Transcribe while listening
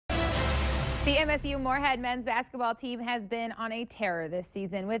The MSU Moorhead men's basketball team has been on a tear this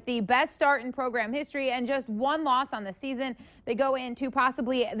season. With the best start in program history and just one loss on the season, they go into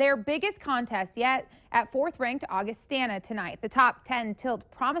possibly their biggest contest yet at fourth-ranked Augustana tonight. The top 10 tilt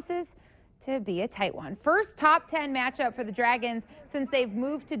promises to be a tight one. First top 10 matchup for the Dragons since they've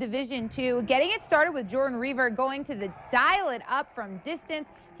moved to Division II. Getting it started with Jordan Reaver going to the dial it up from distance.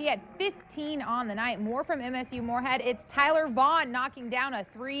 He had 15 on the night. More from MSU Moorhead. It's Tyler Vaughn knocking down a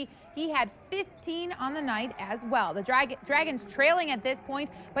three. He had 15 on the night as well. The Dragons trailing at this point,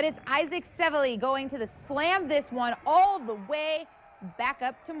 but it's Isaac Sevely going to the slam this one all the way back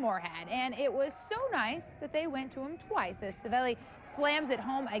up to Moorhead. And it was so nice that they went to him twice as Sevely slams it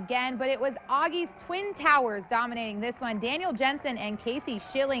home again, but it was Augie's Twin Towers dominating this one. Daniel Jensen and Casey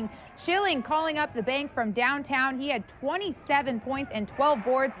Schilling calling up the bank from downtown. He had 27 points and 12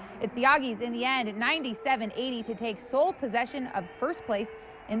 boards. It's the Augies in the end at 97-80 to take sole possession of first place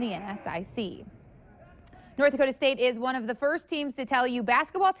in the NSIC. North Dakota State is one of the first teams to tell you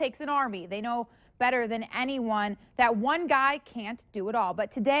basketball takes an army. They know better than anyone that one guy can't do it all.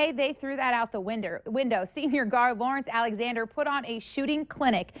 But today they threw that out the window. Senior guard Lawrence Alexander put on a shooting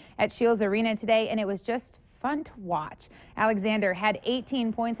clinic at Shields Arena today, and it was just fun to watch. Alexander had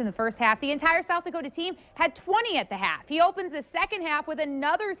 18 points in the first half. The entire South Dakota team had 20 at the half. He opens the second half with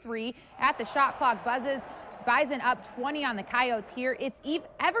another three at the shot clock buzzes. Bison up 20 on the Coyotes here. It's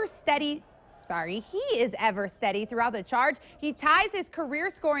ever steady. He is ever steady throughout the charge. He ties his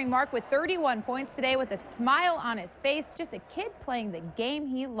career scoring mark with 31 points today with a smile on his face. Just a kid playing the game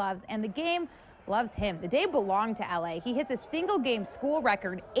he loves, and the game loves him. The day belonged to LA. He hits a single game school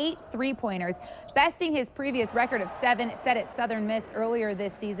record, 8 3-pointers, besting his previous record of 7 set at Southern Miss earlier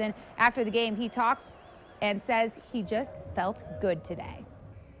this season. After the game, he talks and says he just felt good today.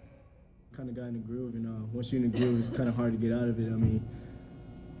 Kind of got in the groove, and once you're in the groove, it's kind of hard to get out of it. I mean,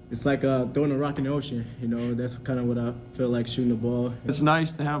 it's like throwing a rock in the ocean, you know. That's kind of what I feel like shooting the ball. It's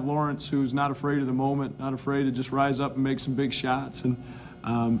nice to have Lawrence, who's not afraid of the moment, not afraid to just rise up and make some big shots.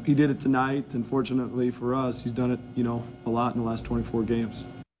 And he did it tonight, and fortunately for us, he's done it, you know, a lot in the last 24 games.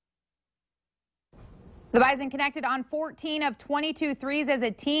 The Bison connected on 14 of 22 threes as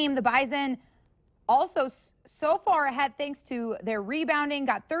a team. The Bison also so far ahead thanks to their rebounding,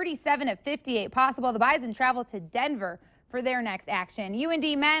 got 37 of 58 possible. The Bison travel to Denver for their next action.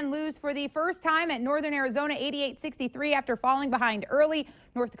 UND men lose for the first time at Northern Arizona 88-63 after falling behind early.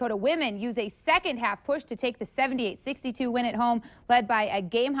 North Dakota women use a second half push to take the 78-62 win at home, led by a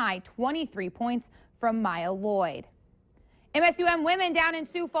game-high 23 points from Maya Lloyd. MSUM women down in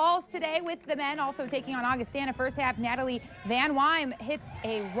Sioux Falls today with the men also taking on Augustana. First half, Natalie Van Wyme hits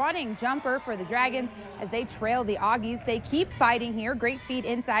a running jumper for the Dragons as they trail the Augies. They keep fighting here. Great feed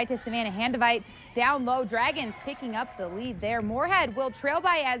inside to Savannah Handevite. Down low, Dragons picking up the lead there. Moorhead will trail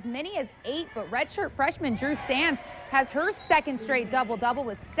by as many as 8, but redshirt freshman Drew Sands has her second straight double-double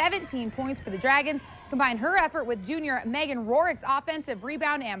with 17 points for the Dragons. Combine her effort with junior Megan Rorick's offensive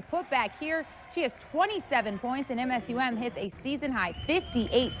rebound and putback here. She has 27 points, and MSUM hits a season-high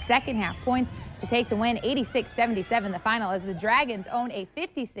 58 second-half points to take the win, 86-77 the final, as the Dragons own a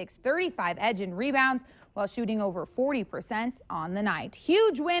 56-35 edge in rebounds while shooting over 40% on the night.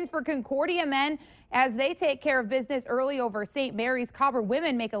 Huge win for Concordia men as they take care of business early over St. Mary's. Cobber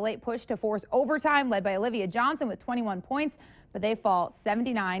women make a late push to force overtime, led by Olivia Johnson with 21 points, but they fall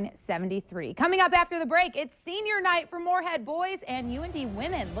 79-73. Coming up after the break, it's senior night for Moorhead boys and UND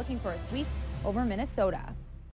women looking for a sweep over Minnesota.